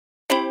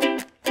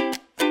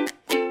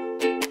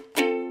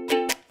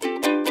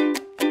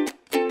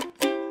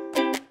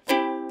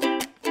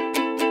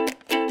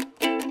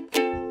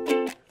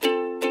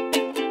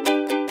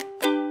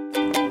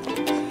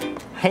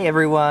Hey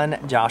everyone,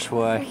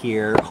 Joshua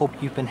here. Hope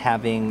you've been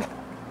having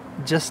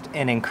just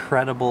an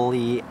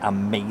incredibly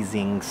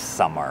amazing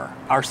summer.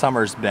 Our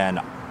summer's been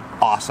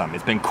awesome.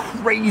 It's been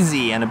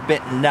crazy and a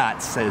bit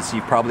nuts, as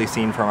you've probably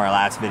seen from our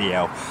last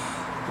video,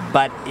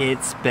 but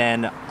it's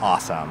been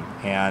awesome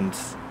and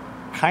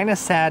kind of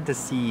sad to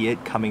see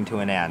it coming to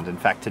an end. In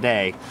fact,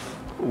 today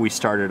we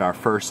started our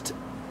first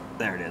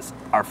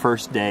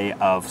day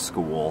of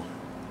school.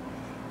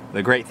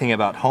 The great thing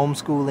about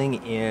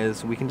homeschooling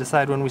is we can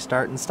decide when we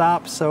start and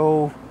stop,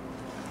 so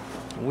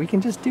we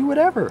can just do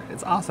whatever.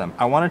 It's awesome.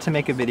 I wanted to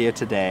make a video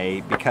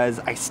today because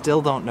I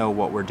still don't know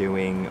what we're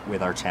doing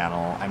with our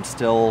channel. I'm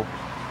still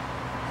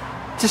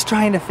just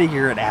trying to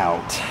figure it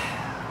out.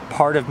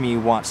 Part of me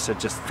wants to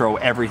just throw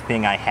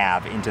everything I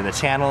have into the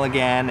channel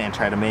again and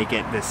try to make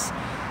it this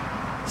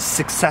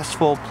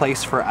successful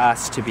place for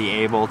us to be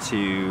able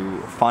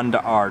to fund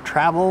our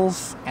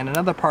travels, and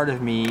another part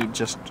of me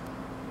just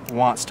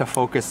wants to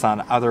focus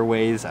on other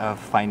ways of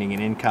finding an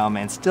income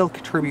and still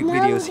contribute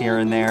videos here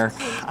and there.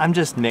 I'm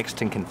just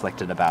mixed and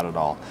conflicted about it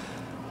all.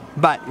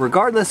 But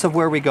regardless of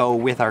where we go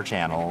with our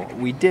channel,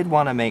 we did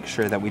want to make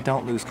sure that we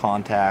don't lose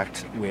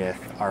contact with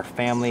our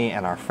family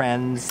and our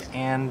friends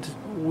and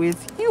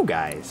with you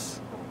guys,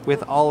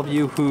 with all of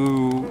you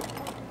who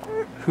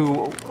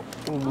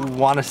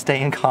want to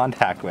stay in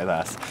contact with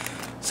us.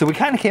 So we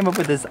kind of came up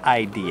with this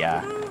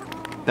idea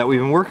that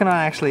we've been working on,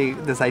 actually,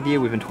 this idea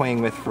we've been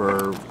toying with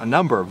for a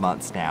number of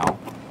months now,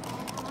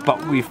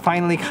 but we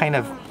finally kind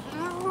of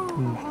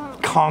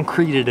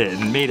concreted it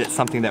and made it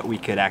something that we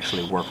could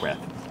actually work with.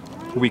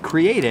 We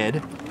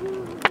created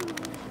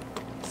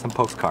some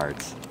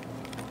postcards.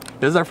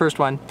 This is our first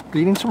one.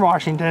 Greetings from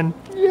Washington.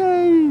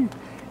 Yay!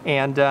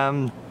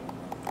 And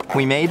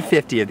we made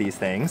 50 of these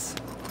things.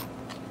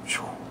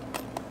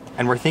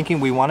 And we're thinking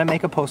we want to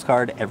make a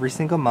postcard every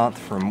single month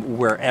from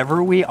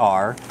wherever we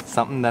are,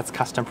 something that's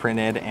custom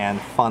printed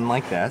and fun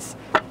like this.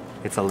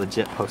 It's a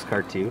legit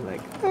postcard too,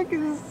 like,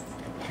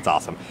 it's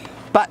awesome.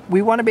 But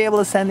we want to be able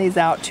to send these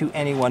out to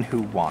anyone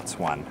who wants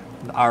one.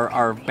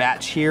 Our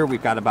batch here,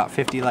 we've got about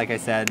 50, like I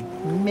said,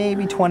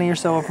 maybe 20 or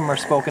so of them are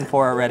spoken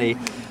for already.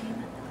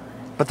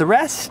 But the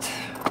rest,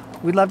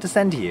 we'd love to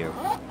send to you.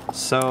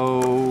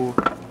 So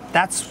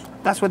that's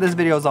what this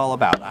video is all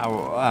about.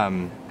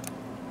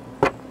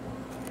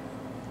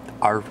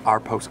 Our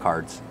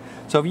postcards.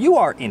 So if you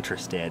are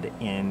interested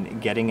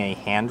in getting a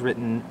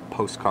handwritten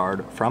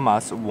postcard from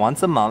us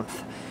once a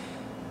month,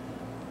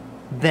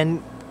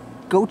 then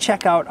go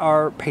check out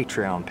our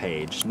Patreon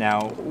page.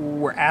 Now,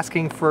 we're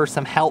asking for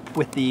some help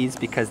with these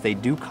because they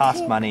do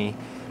cost money.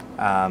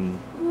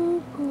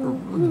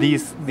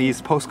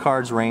 These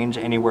postcards range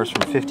anywhere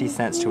from 50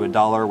 cents to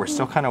 $1. We're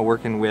still kind of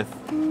working with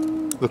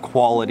the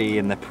quality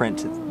and the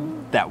print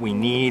that we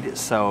need,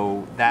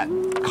 so that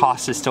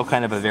cost is still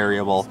kind of a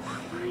variable.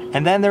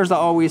 And then there's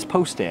always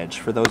postage.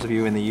 For those of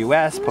you in the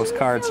US,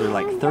 postcards are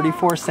like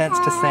 34 cents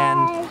to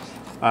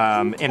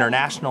send.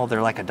 International,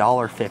 they're like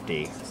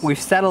 $1.50. We've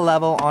set a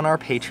level on our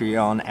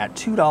Patreon at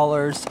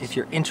 $2 if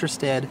you're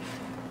interested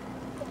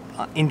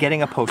in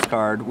getting a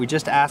postcard. We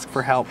just ask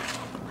for help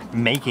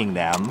making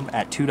them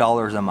at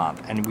 $2 a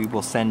month, and we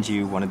will send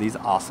you one of these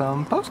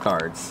awesome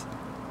postcards.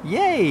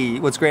 Yay!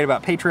 What's great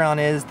about Patreon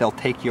is they'll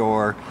take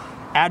your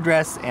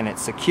address and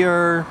it's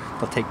secure.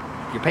 They'll take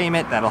your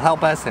payment, that'll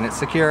help us, and it's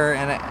secure,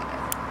 and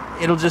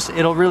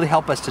it'll really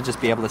help us to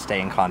just be able to stay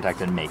in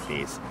contact and make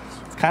these.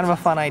 It's kind of a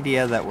fun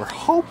idea that we're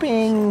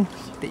hoping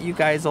that you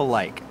guys will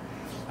like.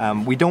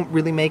 We don't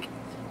really make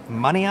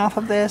money off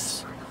of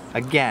this.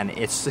 Again,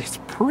 it's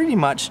pretty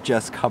much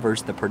just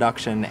covers the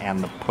production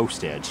and the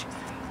postage.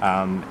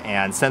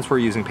 And since we're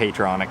using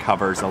Patreon, it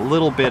covers a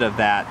little bit of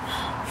that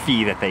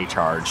fee that they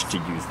charge to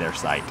use their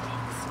site.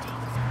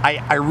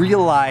 I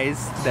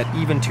realize that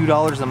even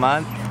 $2 a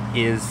month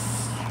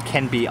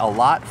can be a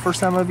lot for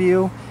some of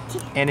you,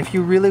 and if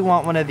you really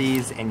want one of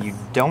these and you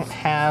don't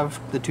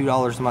have the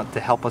 $2 a month to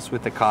help us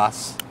with the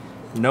costs,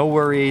 no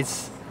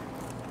worries.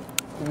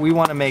 We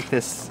want to make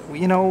this,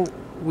 you know,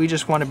 we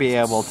just want to be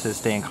able to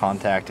stay in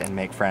contact and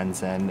make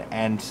friends, and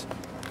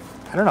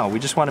I don't know, we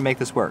just want to make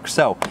this work.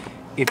 So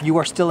if you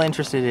are still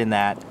interested in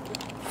that,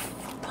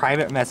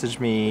 private message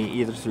me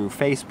either through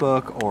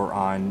Facebook or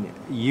on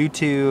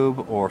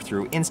YouTube or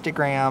through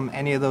Instagram.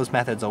 Any of those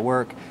methods will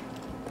work.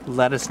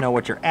 Let us know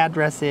what your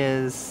address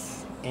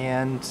is,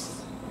 and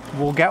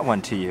we'll get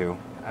one to you.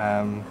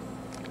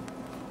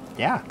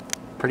 Yeah,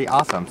 pretty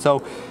awesome.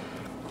 So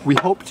we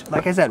hoped,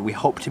 like I said, we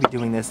hope to be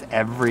doing this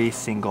every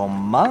single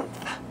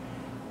month.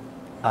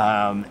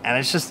 And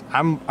it's just,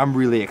 I'm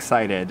really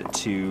excited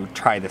to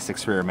try this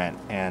experiment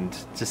and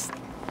just,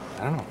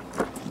 I don't know,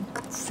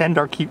 send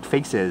our cute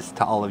faces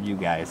to all of you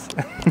guys.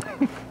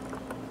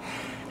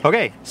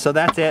 Okay, so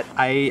that's it.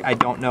 I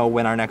don't know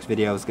when our next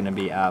video is going to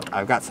be up.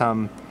 I've got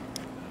some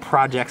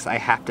projects I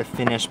have to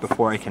finish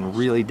before I can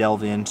really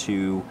delve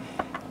into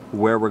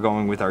where we're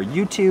going with our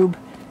YouTube.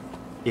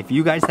 If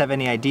you guys have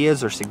any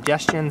ideas or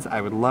suggestions,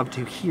 I would love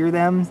to hear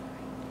them.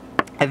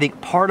 I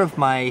think part of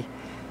my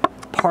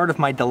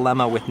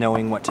dilemma with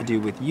knowing what to do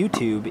with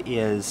YouTube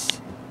is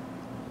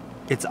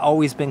it's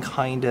always been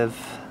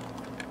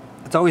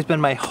it's always been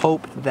my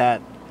hope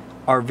that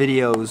our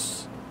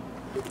videos,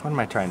 what am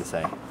I trying to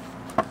say?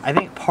 I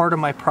think part of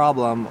my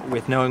problem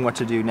with knowing what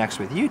to do next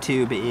with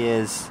YouTube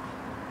is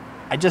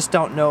I just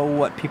don't know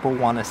what people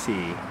want to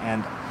see,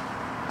 and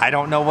I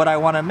don't know what I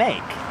want to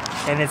make.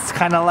 And it's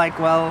kind of like,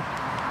 well,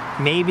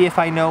 maybe if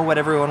I know what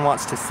everyone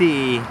wants to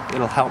see,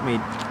 it'll help me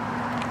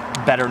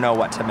better know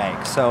what to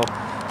make. So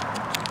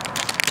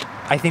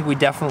I think we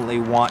definitely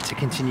want to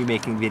continue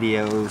making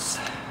videos.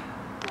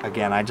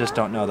 Again, I just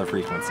don't know the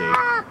frequency.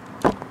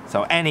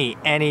 So any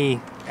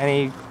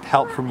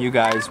help from you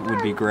guys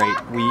would be great.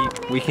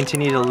 We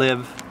continue to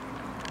live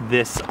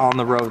this on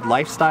the road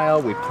lifestyle.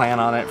 We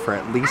plan on it for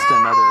at least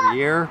another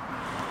year.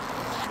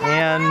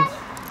 And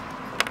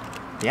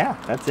yeah,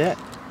 that's it.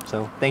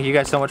 So thank you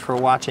guys so much for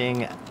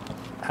watching.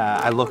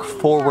 I look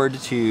forward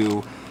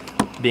to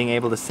being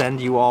able to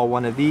send you all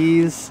one of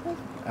these.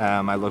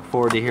 I look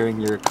forward to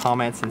hearing your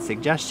comments and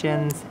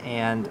suggestions,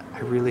 and I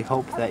really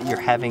hope that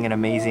you're having an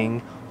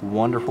amazing,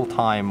 wonderful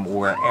time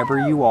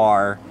wherever you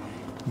are,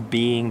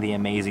 being the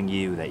amazing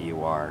you that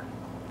you are,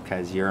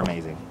 because you're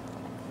amazing.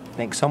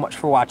 Thanks so much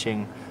for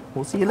watching.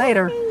 We'll see you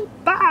later.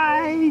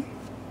 Bye!